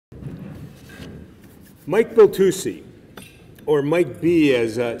Mike Biltusi, or Mike B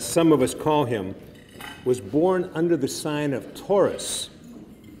as some of us call him, was born under the sign of Taurus.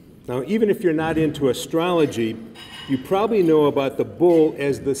 Now, even if you're not into astrology, you probably know about the bull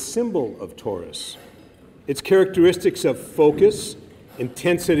as the symbol of Taurus. Its characteristics of focus,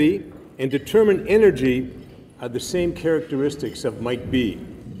 intensity, and determined energy are the same characteristics of Mike B.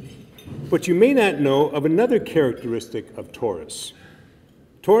 But you may not know of another characteristic of Taurus.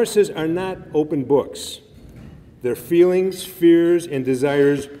 Tauruses are not open books. Their feelings, fears, and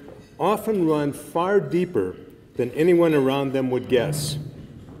desires often run far deeper than anyone around them would guess.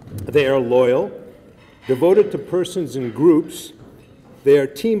 They are loyal, devoted to persons and groups. They are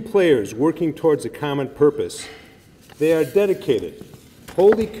team players working towards a common purpose. They are dedicated,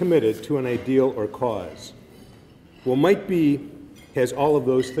 wholly committed to an ideal or cause. Well, Mike B has all of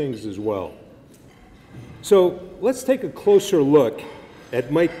those things as well. So let's take a closer look at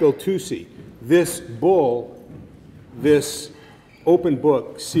Mike Biltusi, this bull, this open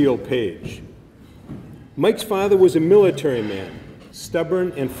book sealed page. Mike's father was a military man,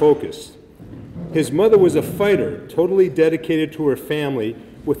 stubborn and focused. His mother was a fighter, totally dedicated to her family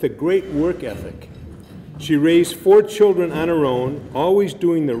with a great work ethic. She raised 4 children on her own, always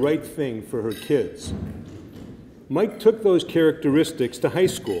doing the right thing for her kids. Mike took those characteristics to high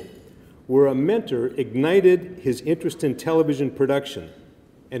school, where a mentor ignited his interest in television production.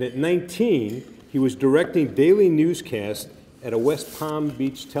 And at 19, he was directing daily newscasts at a West Palm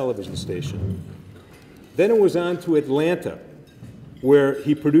Beach television station. Then it was on to Atlanta, where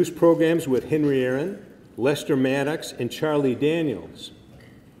he produced programs with Henry Aaron, Lester Maddox, and Charlie Daniels.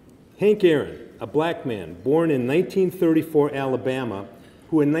 Hank Aaron, a black man born in 1934 Alabama,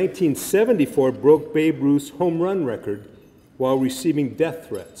 who in 1974 broke Babe Ruth's home run record while receiving death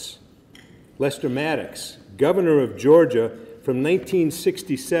threats. Lester Maddox, governor of Georgia from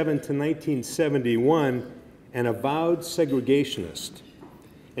 1967 to 1971, an avowed segregationist.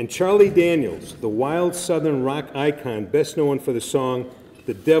 And Charlie Daniels, the wild Southern rock icon best known for the song,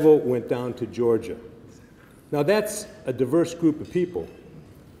 "The Devil Went Down to Georgia." Now that's a diverse group of people.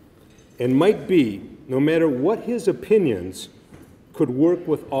 And Mike B, no matter what his opinions, could work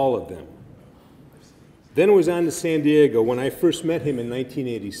with all of them. Then it was on to San Diego when I first met him in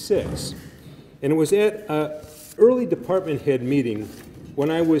 1986. And it was at an early department head meeting when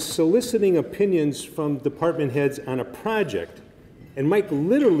I was soliciting opinions from department heads on a project. And Mike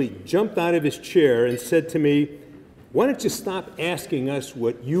literally jumped out of his chair and said to me, "Why don't you stop asking us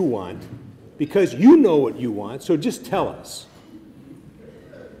what you want? Because you know what you want, so just tell us."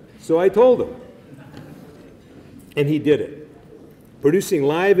 So I told him. And he did it. Producing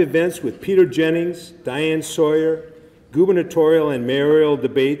live events with Peter Jennings, Diane Sawyer, gubernatorial and mayoral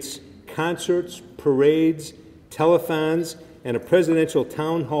debates, concerts, parades, telethons, and a presidential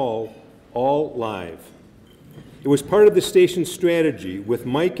town hall, all live. It was part of the station's strategy, with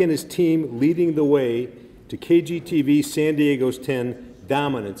Mike and his team leading the way to KGTV San Diego's 10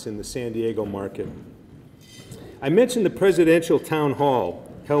 dominance in the San Diego market. I mentioned the presidential town hall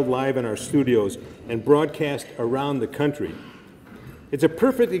held live in our studios and broadcast around the country. It's a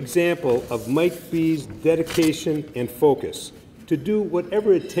perfect example of Mike B's dedication and focus to do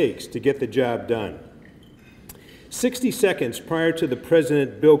whatever it takes to get the job done. 60 seconds prior to the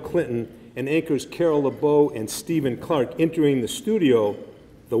President Bill Clinton and anchors Carol LeBeau and Stephen Clark entering the studio,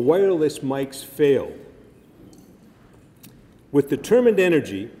 the wireless mics failed. With determined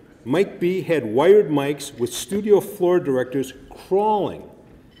energy, Mike B had wired mics with studio floor directors crawling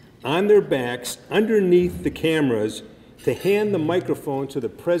on their backs underneath the cameras to hand the microphone to the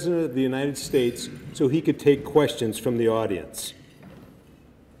President of the United States so he could take questions from the audience.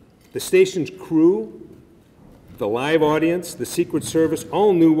 The station's crew, the live audience, the Secret Service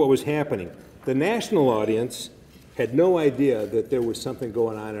all knew what was happening. The national audience had no idea that there was something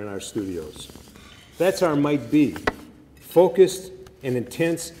going on in our studios. That's our Mike B, focused and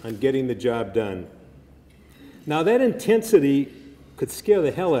intense on getting the job done. Now that intensity could scare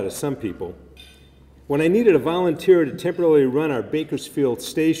the hell out of some people. When I needed a volunteer to temporarily run our Bakersfield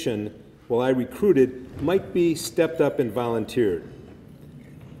station while I recruited, Mike B stepped up and volunteered.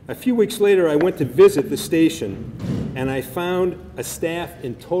 A few weeks later, I went to visit the station, and I found a staff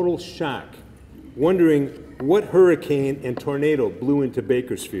in total shock, wondering what hurricane and tornado blew into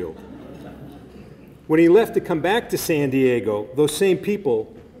Bakersfield. When he left to come back to San Diego, those same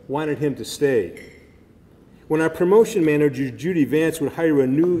people wanted him to stay. When our promotion manager, Judy Vance, would hire a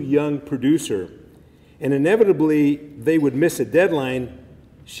new young producer, and inevitably they would miss a deadline,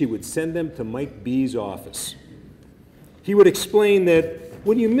 she would send them to Mike B's office. He would explain that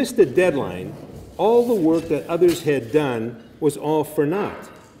when you missed a deadline, all the work that others had done was all for naught,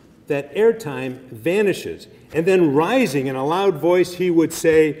 that airtime vanishes. And then rising in a loud voice, he would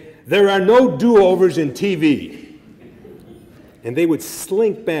say, "There are no do-overs in TV." And they would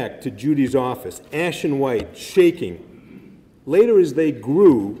slink back to Judy's office, ashen white, shaking. Later, as they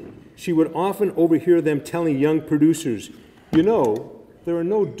grew, she would often overhear them telling young producers, "You know, there are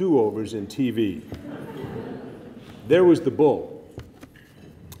no do-overs in TV." There was the bull.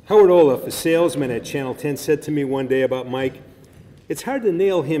 Howard Olaf, a salesman at Channel 10, said to me one day about Mike, "It's hard to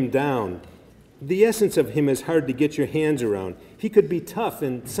nail him down. The essence of him is hard to get your hands around. He could be tough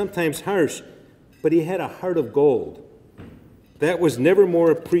and sometimes harsh, but he had a heart of gold." That was never more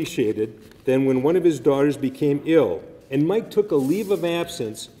appreciated than when one of his daughters became ill, and Mike took a leave of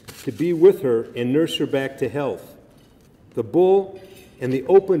absence to be with her and nurse her back to health. The bull and the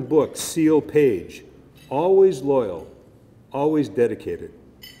open book seal page, always loyal, always dedicated.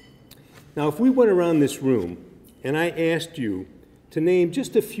 Now, if we went around this room and I asked you to name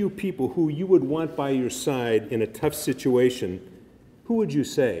just a few people who you would want by your side in a tough situation, who would you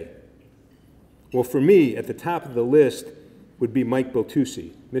say? Well, for me, at the top of the list would be Mike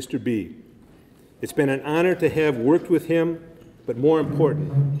Beltusi, Mr. B. It's been an honor to have worked with him, but more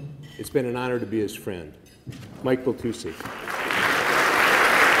important, it's been an honor to be his friend. Mike Beltusi.